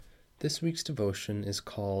This week's devotion is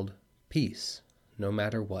called Peace, No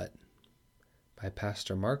Matter What, by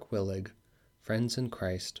Pastor Mark Willig, Friends in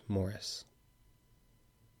Christ, Morris.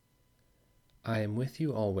 I am with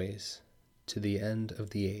you always, to the end of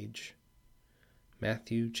the age.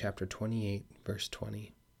 Matthew chapter 28, verse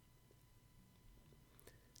 20.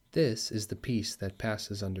 This is the peace that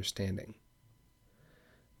passes understanding.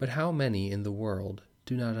 But how many in the world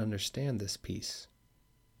do not understand this peace?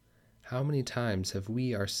 How many times have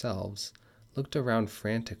we ourselves looked around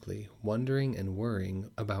frantically, wondering and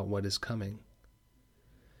worrying about what is coming?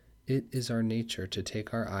 It is our nature to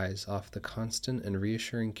take our eyes off the constant and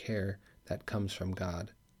reassuring care that comes from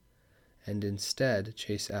God, and instead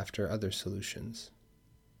chase after other solutions.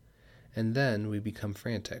 And then we become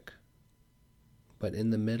frantic. But in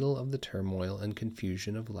the middle of the turmoil and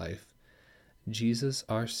confusion of life, Jesus,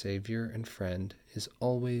 our Savior and friend, is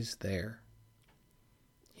always there.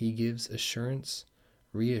 He gives assurance,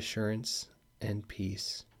 reassurance, and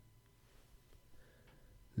peace.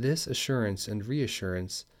 This assurance and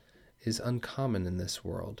reassurance is uncommon in this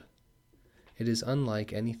world. It is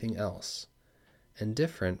unlike anything else, and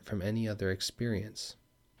different from any other experience.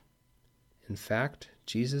 In fact,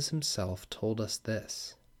 Jesus himself told us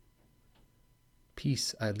this: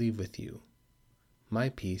 "Peace I leave with you, my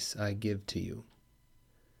peace I give to you.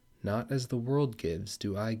 Not as the world gives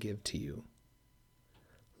do I give to you.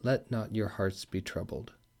 Let not your hearts be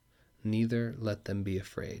troubled, neither let them be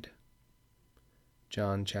afraid."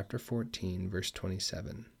 John chapter 14, verse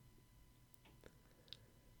 27.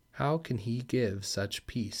 How can he give such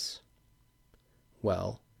peace?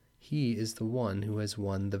 Well, he is the one who has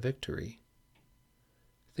won the victory.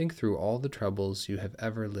 Think through all the troubles you have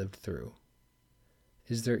ever lived through.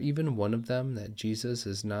 Is there even one of them that Jesus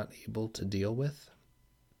is not able to deal with?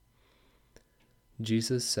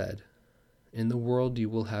 Jesus said, "In the world you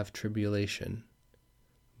will have tribulation,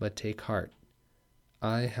 but take heart,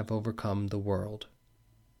 I have overcome the world."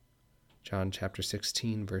 John chapter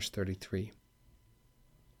 16, verse 33.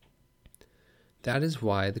 That is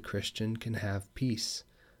why the Christian can have peace,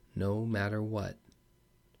 no matter what.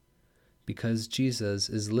 Because Jesus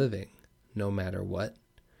is living, no matter what,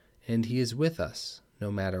 and he is with us,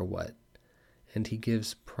 no matter what, and he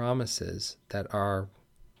gives promises that are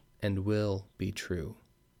and will be true,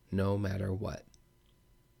 no matter what.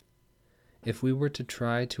 If we were to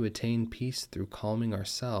try to attain peace through calming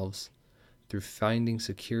ourselves, through finding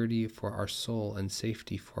security for our soul and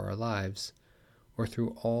safety for our lives, or through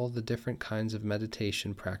all the different kinds of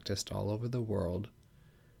meditation practiced all over the world,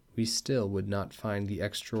 we still would not find the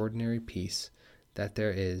extraordinary peace that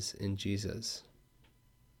there is in Jesus.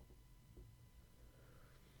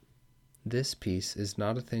 This peace is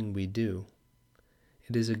not a thing we do.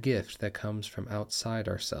 It is a gift that comes from outside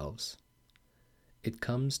ourselves. It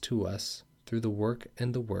comes to us through the work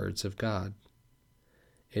and the words of God.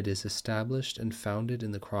 It is established and founded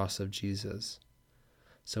in the cross of Jesus.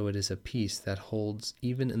 So it is a peace that holds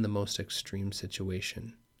even in the most extreme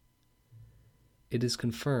situation. It is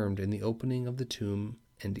confirmed in the opening of the tomb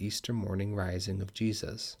and Easter morning rising of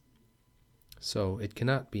Jesus. So it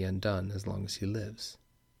cannot be undone as long as he lives.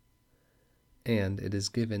 And it is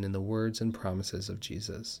given in the words and promises of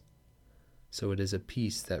Jesus. So it is a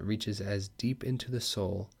peace that reaches as deep into the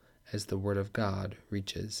soul as the Word of God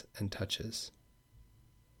reaches and touches.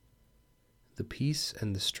 The peace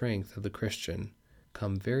and the strength of the Christian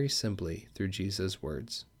come very simply through Jesus'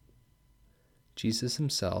 words. Jesus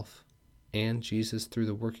himself, and Jesus through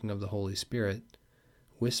the working of the Holy Spirit,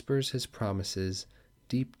 whispers his promises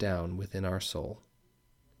deep down within our soul.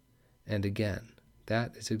 And again,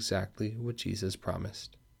 that is exactly what Jesus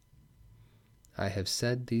promised. "I have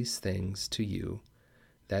said these things to you,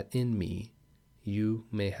 that in me you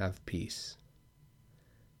may have peace."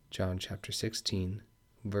 John chapter 16,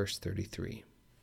 verse 33.